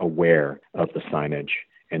 very aware of the signage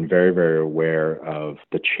and very, very aware of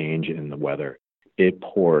the change in the weather. It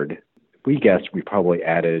poured. We guessed we probably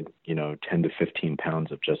added, 10 to 15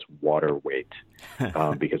 pounds of just water weight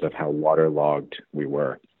because of how waterlogged we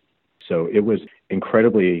were. So it was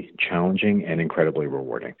incredibly challenging and incredibly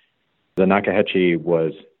rewarding. The Nakahechi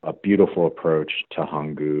was a beautiful approach to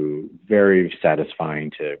Hongu, very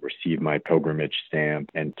satisfying to receive my pilgrimage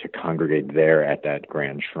stamp and to congregate there at that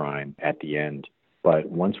grand shrine at the end. But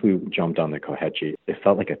once we jumped on the Kohechi, it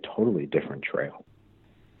felt like a totally different trail.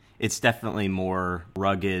 It's definitely more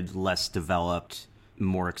rugged, less developed,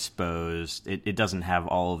 more exposed. It doesn't have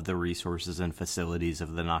all of the resources and facilities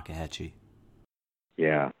of the Nakahechi.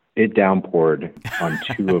 Yeah, it downpoured on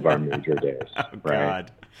 2 of our major days. Oh, right?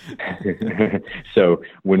 God. So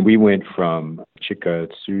when we went from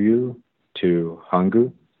Chikatsuyu to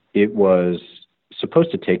Hongu, it was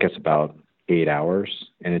supposed to take us about 8 hours,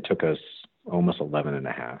 and it took us almost 11 and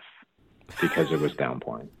a half because it was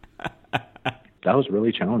downpouring. That was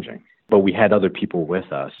really challenging. But we had other people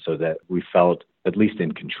with us so that we felt at least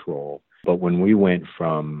in control. But when we went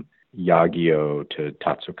from Yagyo to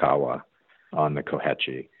Tatsukawa on the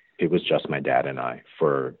Kohechi, it was just my dad and I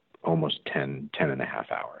for almost 10 and a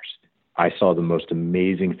half hours. I saw the most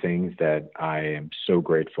amazing things that I am so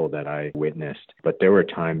grateful that I witnessed. But there were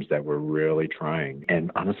times that were really trying.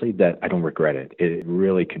 And honestly, that I don't regret it. It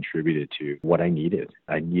really contributed to what I needed.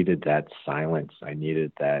 I needed that silence. I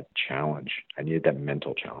needed that challenge. I needed that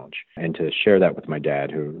mental challenge. And to share that with my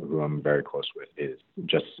dad, who I'm very close with, is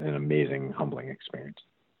just an amazing, humbling experience.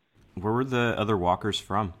 Where were the other walkers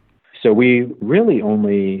from? So we really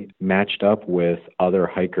only matched up with other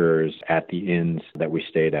hikers at the inns that we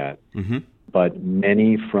stayed at, but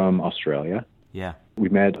many from Australia. Yeah. We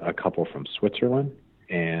met a couple from Switzerland,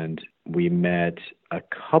 and we met a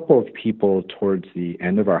couple of people towards the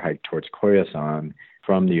end of our hike towards Koyasan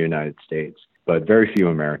from the United States, but very few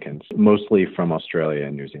Americans, mostly from Australia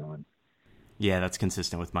and New Zealand. Yeah, that's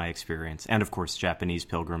consistent with my experience. And, of course, Japanese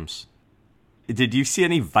pilgrims. Did you see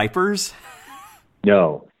any vipers?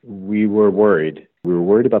 No, we were worried. We were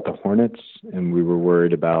worried about the hornets, and we were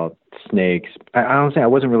worried about snakes. I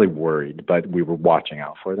wasn't really worried, but we were watching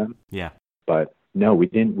out for them. Yeah. But no, we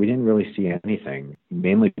didn't really see anything,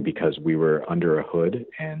 mainly because we were under a hood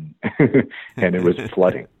and and it was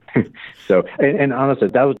flooding. So, and honestly,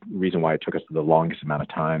 that was the reason why it took us the longest amount of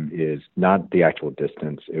time, is not the actual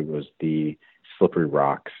distance. It was the slippery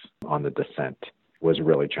rocks on the descent was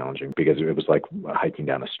really challenging, because it was like hiking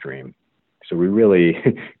down a stream. So we really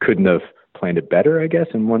couldn't have planned it better, I guess,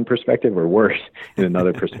 in one perspective, or worse in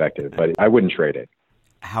another perspective. But I wouldn't trade it.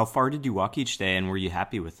 How far did you walk each day, and were you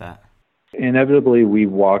happy with that? Inevitably, we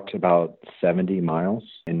walked about 70 miles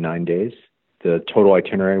in 9 days. The total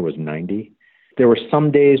itinerary was 90. There were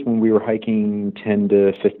some days when we were hiking 10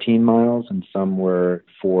 to 15 miles, and some were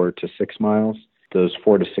 4 to 6 miles. Those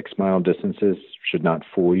 4 to 6 mile distances should not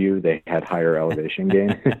fool you. They had higher elevation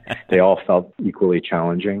gain. They all felt equally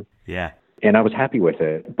challenging. Yeah. And I was happy with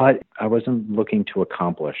it, but I wasn't looking to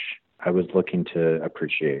accomplish. I was looking to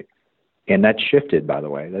appreciate. And that shifted, by the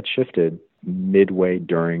way. That shifted midway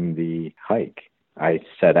during the hike. I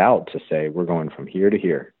set out to say, we're going from here to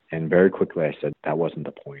here. And very quickly I said, that wasn't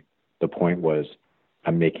the point. The point was,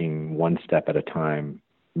 I'm making one step at a time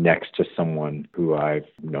next to someone who I've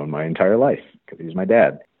known my entire life, because he's my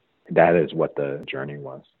dad. That is what the journey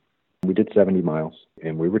was. We did 70 miles,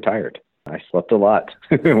 and we were tired. I slept a lot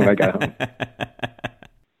when I got home.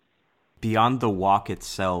 Beyond the walk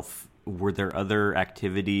itself, were there other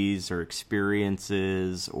activities or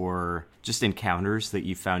experiences or just encounters that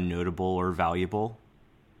you found notable or valuable?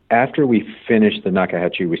 After we finished the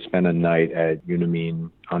Nakahechi, we spent a night at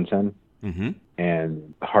Yunamin Onsen.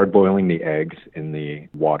 And hard-boiling the eggs in the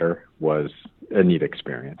water was a neat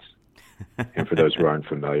experience. And for those who aren't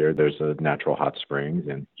familiar, there's a natural hot springs,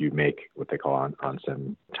 and you make what they call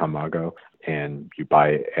onsen tamago, and you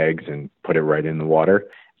buy eggs and put it right in the water.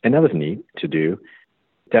 And that was neat to do.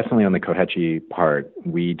 Definitely on the Kohechi part,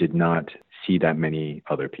 we did not see that many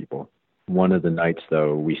other people. One of the nights,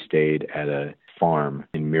 though, we stayed at a farm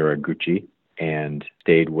in Miraguchi and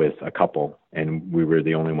stayed with a couple, and we were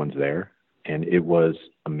the only ones there. And it was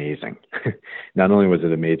amazing. Not only was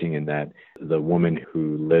it amazing in that the woman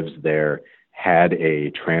who lives there had a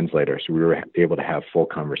translator, so we were able to have full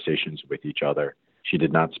conversations with each other. She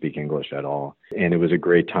did not speak English at all. And it was a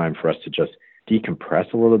great time for us to just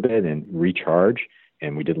decompress a little bit and recharge.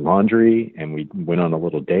 And we did laundry, and we went on a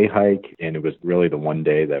little day hike, and it was really the one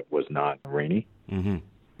day that was not rainy.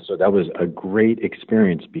 So that was a great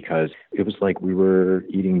experience, because it was like we were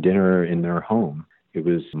eating dinner in their home. It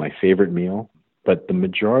was my favorite meal, but the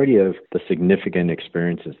majority of the significant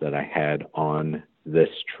experiences that I had on this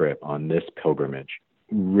trip, on this pilgrimage,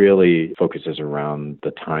 really focuses around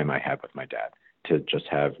the time I had with my dad, to just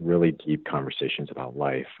have really deep conversations about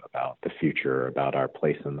life, about the future, about our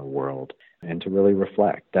place in the world, and to really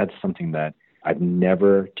reflect. That's something that I've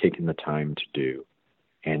never taken the time to do.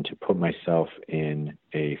 And to put myself in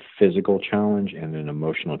a physical challenge and an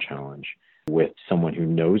emotional challenge with someone who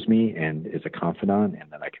knows me and is a confidant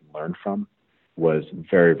and that I can learn from was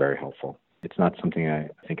very, very helpful. It's not something I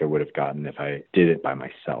think I would have gotten if I did it by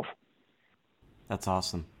myself. That's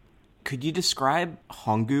awesome. Could you describe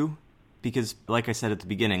Hongu Because, like I said at the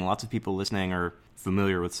beginning, lots of people listening are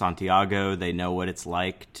familiar with Santiago. They know what it's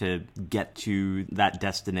like to get to that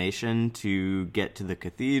destination, to get to the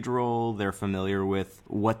cathedral. They're familiar with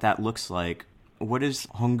what that looks like. What is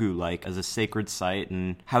Hongu like as a sacred site,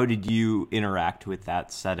 and how did you interact with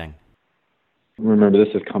that setting? Remember,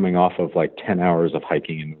 this is coming off of like 10 hours of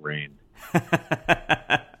hiking in the rain.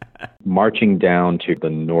 Marching down to the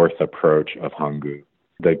north approach of Hongu,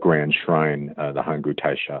 the grand shrine, the Hongu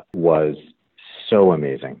Taisha, was so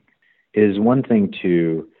amazing. It is one thing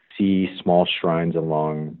to see small shrines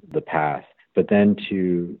along the path, but then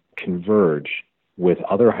to converge with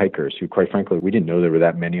other hikers who, quite frankly, we didn't know there were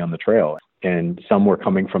that many on the trail. And some were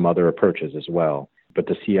coming from other approaches as well. But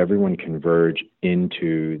to see everyone converge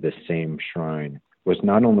into the same shrine was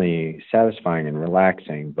not only satisfying and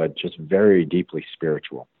relaxing, but just very deeply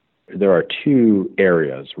spiritual. There are two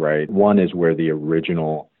areas, right? One is where the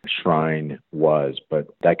original shrine was, but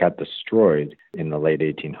that got destroyed in the late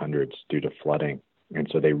 1800s due to flooding. And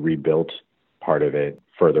so they rebuilt part of it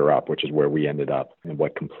further up, which is where we ended up and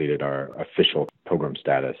what completed our official pilgrim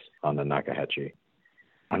status on the Nakahechi.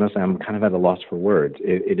 Honestly, I'm kind of at a loss for words.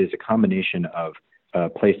 It is a combination of a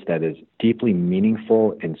place that is deeply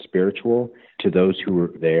meaningful and spiritual to those who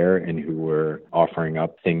were there and who were offering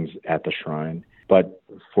up things at the shrine. But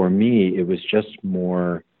for me, it was just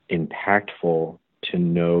more impactful to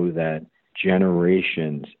know that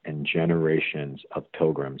generations and generations of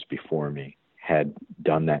pilgrims before me had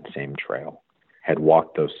done that same trail, had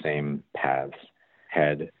walked those same paths,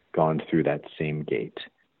 had gone through that same gate.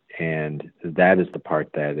 And that is the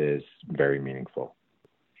part that is very meaningful.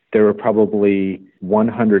 There were probably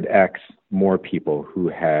 100x more people who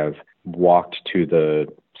have walked to the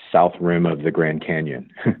south rim of the Grand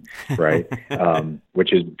Canyon, right?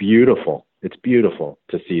 Which is beautiful. It's beautiful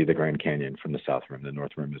to see the Grand Canyon from the south rim. The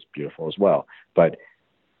north rim is beautiful as well, but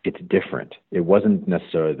it's different. It wasn't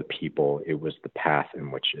necessarily the people, it was the path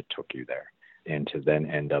in which it took you there. And to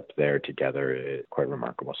then end up there together is quite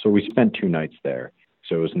remarkable. So we spent 2 nights there.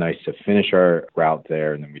 So it was nice to finish our route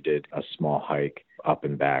there, and then we did a small hike up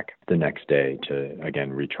and back the next day to,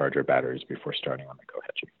 again, recharge our batteries before starting on the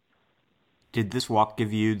Kohechi. Did this walk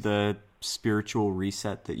give you the spiritual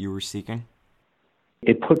reset that you were seeking?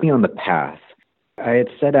 It put me on the path. I had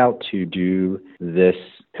set out to do this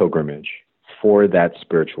pilgrimage for that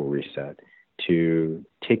spiritual reset, to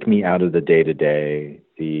take me out of the day-to-day,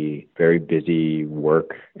 the very busy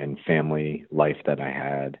work and family life that I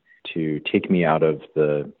had, to take me out of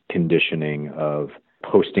the conditioning of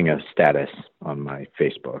posting a status on my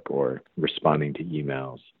Facebook or responding to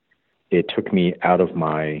emails. It took me out of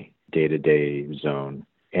my day-to-day zone.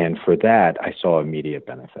 And for that, I saw immediate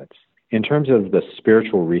benefits. In terms of the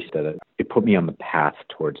spiritual reset, it put me on the path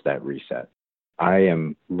towards that reset. I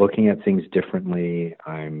am looking at things differently.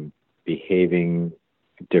 I'm behaving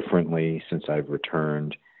differently since I've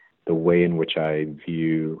returned. The way in which I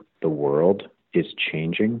view the world is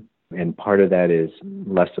changing. And part of that is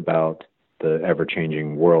less about the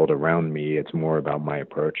ever-changing world around me. It's more about my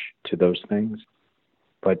approach to those things.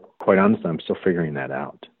 But quite honestly, I'm still figuring that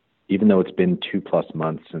out. Even though it's been 2+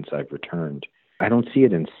 months since I've returned, I don't see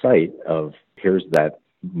it in sight of here's that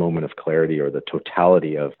moment of clarity or the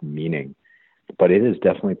totality of meaning. But it has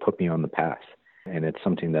definitely put me on the path. And it's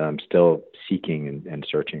something that I'm still seeking and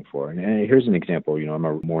searching for. And here's an example. I'm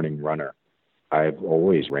a morning runner. I've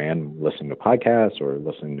always ran listening to podcasts or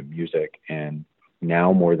listening to music. And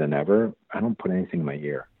now more than ever, I don't put anything in my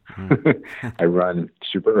ear. I run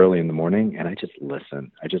super early in the morning and I just listen.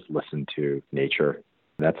 I just listen to nature.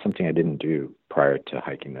 That's something I didn't do prior to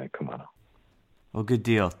hiking the Kumano. Well, good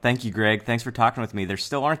deal. Thank you, Greg. Thanks for talking with me. There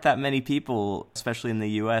still aren't that many people, especially in the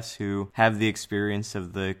U.S., who have the experience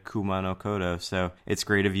of the Kumano Kodo. So it's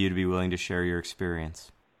great of you to be willing to share your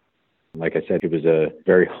experience. Like I said, it was a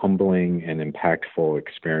very humbling and impactful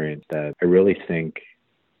experience that I really think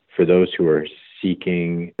for those who are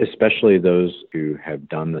seeking, especially those who have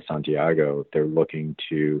done the Santiago, they're looking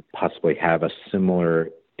to possibly have a similar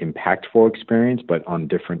impactful experience, but on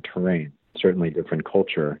different terrain, certainly different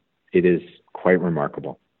culture. It is quite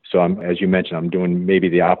remarkable. So as you mentioned, I'm doing maybe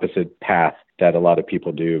the opposite path that a lot of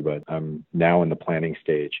people do, but I'm now in the planning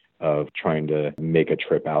stage of trying to make a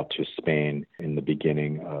trip out to Spain in the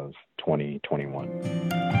beginning of 2021.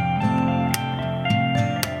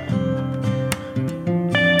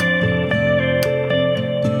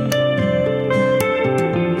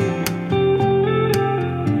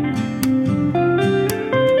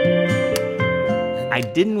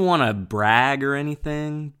 I didn't want to brag or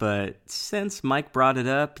anything, but since Mike brought it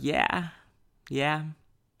up, yeah,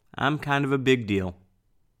 I'm kind of a big deal.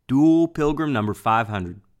 Dual Pilgrim number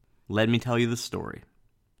 500. Let me tell you the story.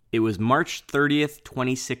 It was March 30th,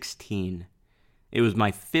 2016. It was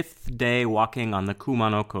my 5th day walking on the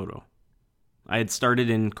Kumano Kodo. I had started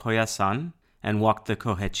in Koyasan and walked the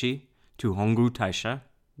Kohechi to Hongu Taisha,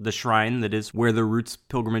 the shrine that is where the Roots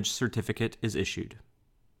pilgrimage certificate is issued.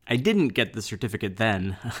 I didn't get the certificate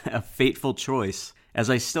then, a fateful choice, as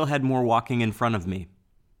I still had more walking in front of me.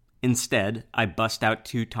 Instead, I bussed out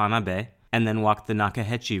to Tanabe and then walked the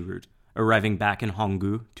Nakahechi route, arriving back in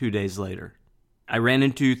Hongu 2 days later. I ran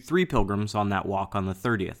into 3 pilgrims on that walk on the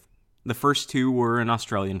 30th. The first 2 were an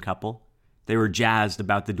Australian couple. They were jazzed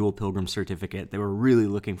about the dual pilgrim certificate. They were really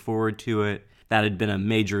looking forward to it. That had been a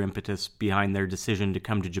major impetus behind their decision to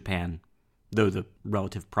come to Japan, though the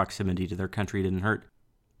relative proximity to their country didn't hurt.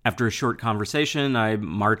 After a short conversation, I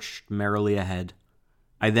marched merrily ahead.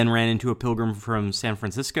 I then ran into a pilgrim from San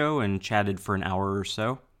Francisco and chatted for an hour or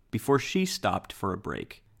so, before she stopped for a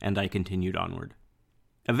break, and I continued onward.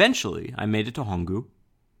 Eventually, I made it to Hongu,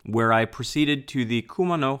 where I proceeded to the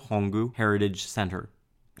Kumano Hongu Heritage Center.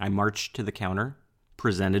 I marched to the counter,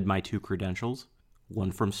 presented my 2 credentials,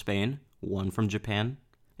 one from Spain, one from Japan,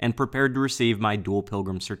 and prepared to receive my dual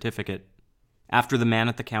pilgrim certificate. After the man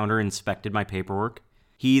at the counter inspected my paperwork,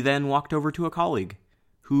 he then walked over to a colleague,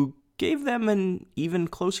 who gave them an even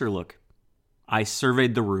closer look. I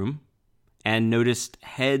surveyed the room, and noticed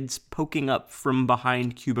heads poking up from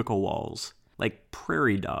behind cubicle walls, like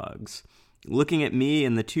prairie dogs, looking at me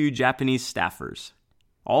and the 2 Japanese staffers.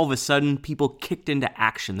 All of a sudden, people kicked into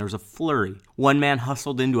action. There was a flurry. One man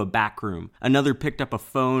hustled into a back room. Another picked up a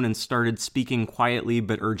phone and started speaking quietly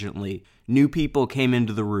but urgently. New people came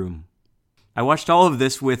into the room. I watched all of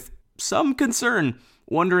this with some concern,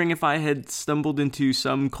 wondering if I had stumbled into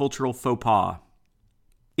some cultural faux pas.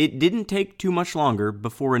 It didn't take too much longer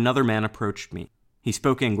before another man approached me. He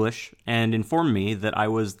spoke English and informed me that I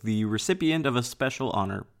was the recipient of a special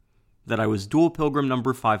honor, that I was dual pilgrim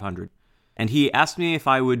number 500, and he asked me if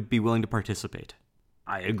I would be willing to participate.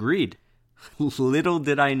 I agreed. Little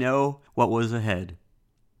did I know what was ahead.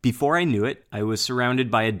 Before I knew it, I was surrounded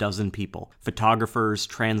by a dozen people. Photographers,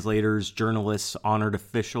 translators, journalists, honored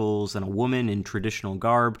officials, and a woman in traditional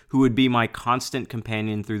garb who would be my constant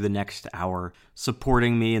companion through the next hour,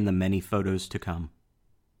 supporting me in the many photos to come.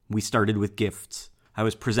 We started with gifts. I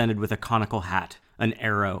was presented with a conical hat, an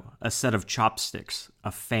arrow, a set of chopsticks,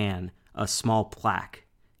 a fan, a small plaque,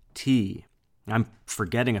 tea. I'm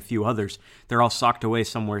forgetting a few others. They're all socked away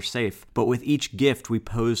somewhere safe. But with each gift, we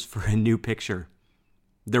posed for a new picture.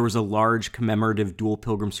 There was a large commemorative dual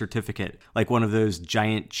pilgrim certificate, like one of those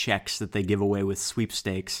giant checks that they give away with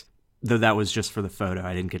sweepstakes. Though that was just for the photo,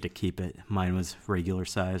 I didn't get to keep it. Mine was regular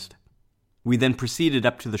sized. We then proceeded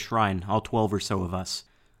up to the shrine, all 12 or so of us.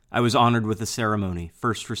 I was honored with a ceremony,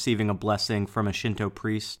 first receiving a blessing from a Shinto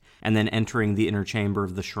priest, and then entering the inner chamber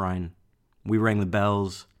of the shrine. We rang the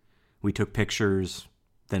bells, we took pictures,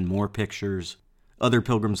 then more pictures. Other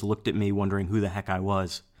pilgrims looked at me wondering who the heck I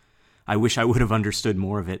was. I wish I would have understood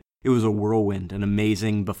more of it. It was a whirlwind, an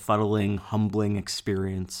amazing, befuddling, humbling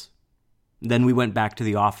experience. Then we went back to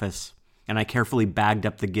the office, and I carefully bagged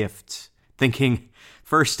up the gifts, thinking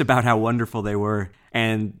first about how wonderful they were,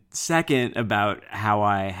 and second about how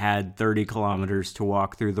I had 30 kilometers to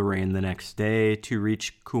walk through the rain the next day to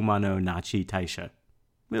reach Kumano Hongu Taisha.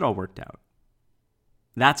 It all worked out.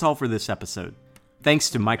 That's all for this episode.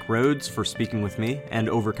 Thanks to Mike Rhodes for speaking with me and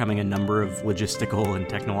overcoming a number of logistical and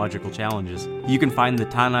technological challenges. You can find the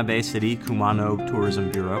Tanabe City Kumano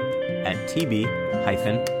Tourism Bureau at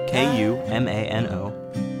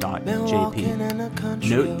tb-kumano.jp.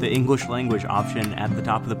 Note the English language option at the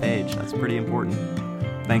top of the page. That's pretty important.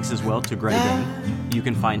 Thanks as well to Greg Ng. You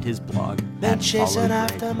can find his blog at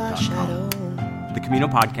followgreg.com. The Camino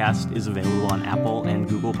podcast is available on Apple and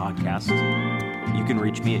Google Podcasts. You can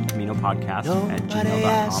reach me at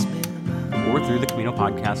caminopodcast@gmail.com or through the Camino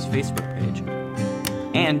Podcast Facebook page.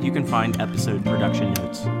 And you can find episode production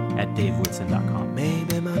notes at davewhitson.com.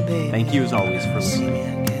 Thank you as always for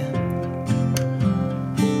listening.